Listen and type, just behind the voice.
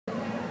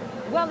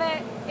Well,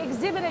 the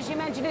exhibit, as you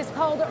mentioned, is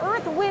called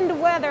Earth,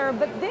 Wind, Weather,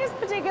 but this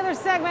particular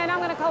segment, I'm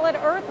going to call it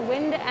Earth,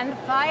 Wind, and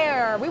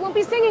Fire. We won't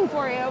be singing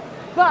for you,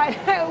 but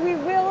we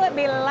will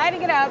be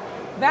lighting it up.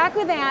 Back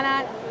with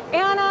Anna.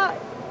 Anna,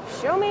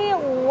 show me,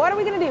 what are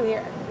we going to do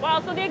here? Well,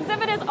 so the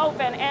exhibit is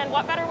open, and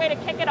what better way to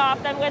kick it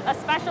off than with a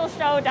special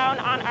show down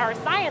on our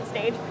science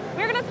stage.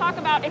 We're going to talk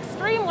about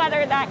extreme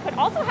weather that could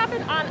also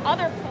happen on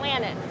other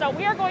planets. So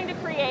we are going to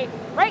create,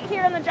 right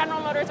here in the General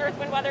Motors Earth,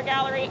 Wind, Weather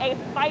Gallery, a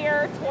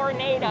fire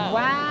tornado.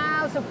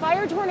 Wow, so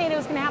fire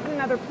tornadoes can happen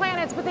on other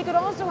planets, but they could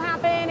also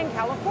happen in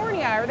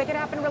California, or they could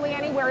happen really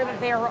anywhere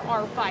that there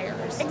are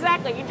fires.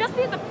 Exactly, you just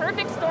need the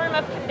perfect storm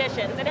of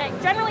conditions, and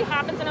it generally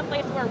happens in a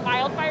place where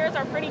wildfires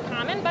are pretty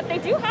common, but they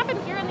do happen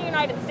here in the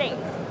United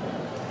States.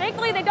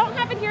 Thankfully, they don't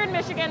happen here in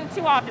Michigan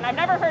too often. I've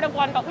never heard of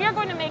one, but we are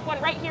going to make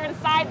one right here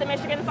inside the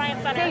Michigan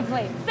Science Center.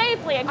 Safely.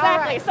 Safely,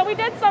 exactly. Right. So we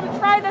did some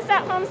try this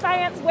at home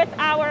science with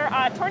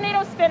our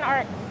tornado spin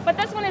art, but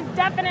this one is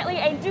definitely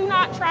a do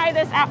not try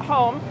this at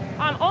home.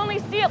 Only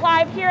see it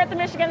live here at the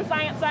Michigan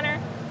Science Center.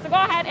 So go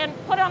ahead and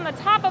put it on the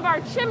top of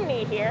our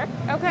chimney here.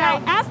 Okay.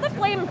 Now, as the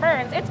flame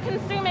burns, it's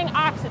consuming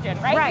oxygen,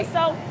 right? Right.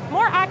 So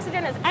more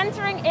oxygen is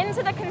entering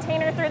into the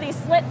container through these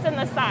slits in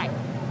the side.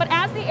 But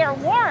as the air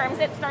warms,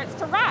 it starts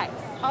to rise.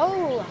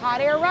 Oh,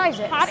 hot air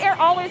rises. Hot air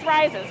always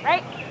rises,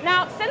 right?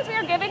 Now, since we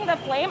are giving the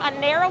flame a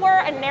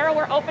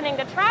narrower opening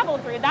to travel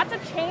through, that's a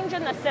change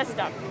in the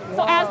system.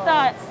 So as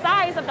the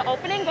size of the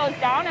opening goes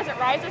down as it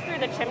rises through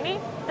the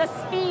chimney, the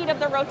speed of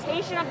the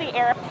rotation of the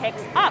air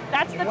picks up.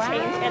 That's the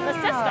change in the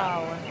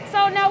system.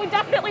 So now we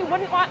definitely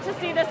wouldn't want to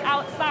see this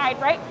outside,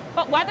 right?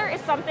 But weather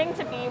is something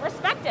to be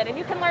respected. And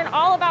you can learn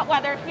all about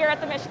weather here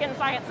at the Michigan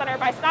Science Center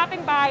by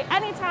stopping by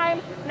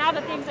anytime now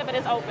that the exhibit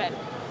is open.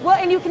 Well,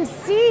 and you can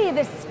see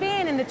the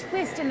spin and the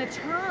twist and the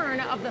turn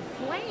of the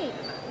flame.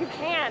 You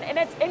can, and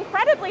it's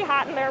incredibly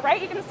hot in there,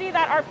 right? You can see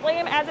that our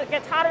flame, as it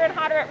gets hotter and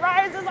hotter, it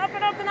rises up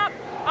and up and up,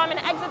 and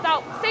exits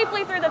out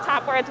safely through the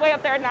top where it's way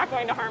up there and not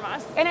going to harm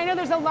us. And I know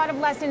there's a lot of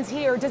lessons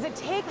here. Does it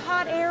take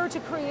hot air to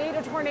create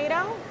a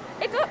tornado?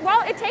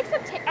 Well, it takes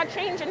a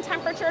change in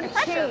temperature and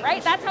pressure,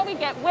 right? That's how we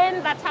get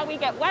wind, that's how we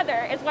get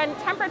weather, is when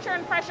temperature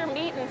and pressure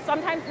meet and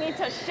sometimes need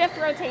to shift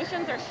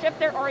rotations or shift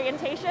their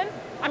orientation.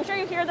 I'm sure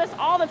you hear this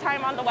all the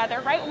time on the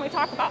weather, right? When we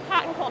talk about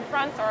hot and cold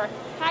fronts or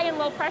high and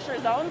low pressure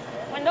zones,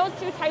 when those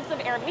two types of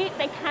air meet,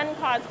 they can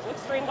cause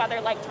extreme weather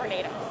like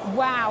tornadoes.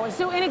 Wow.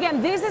 So, and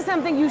again, this is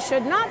something you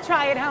should not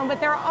try at home, but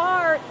there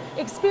are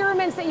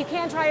experiments that you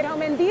can try at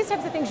home, and these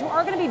types of things you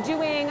are going to be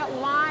doing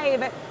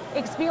live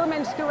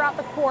experiments throughout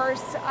the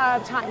course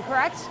of time,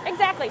 correct?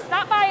 Exactly.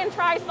 Stop by and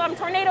try some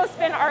tornado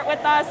spin art with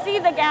us, see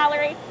the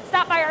gallery,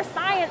 stop by our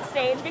science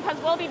stage because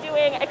we'll be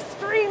doing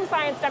extreme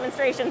science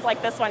demonstrations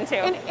like this one too.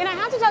 And I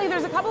have to tell you,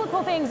 there's a couple of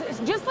cool things. It's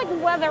just like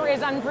weather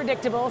is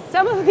unpredictable,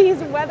 some of these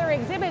weather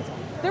exhibits,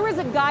 there is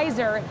a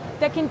geyser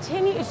that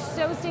continues,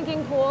 so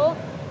stinking cool,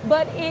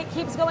 but it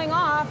keeps going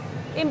off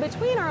in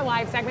between our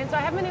live segments. So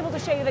I haven't been able to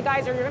show you the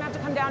geyser. You're gonna have to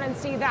come down and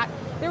see that.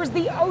 There's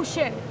the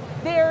ocean.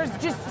 There's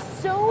just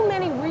so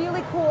many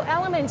really cool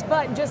elements,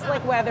 but just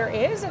like weather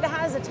is, it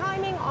has a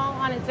timing all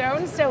on its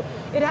own. So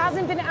it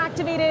hasn't been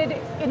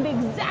activated in the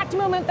exact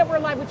moment that we're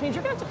live, which means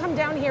you're gonna have to come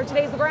down here.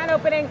 Today's the grand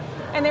opening,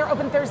 and they're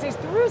open Thursdays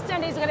through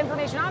Sundays. We got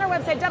information on our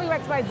website,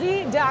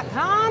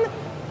 WXYZ.com.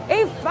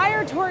 A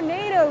fire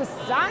tornado,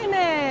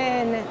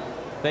 Simon.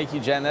 Thank you,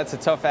 Jen. That's a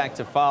tough act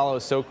to follow.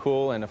 So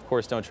cool. And of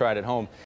course, don't try it at home.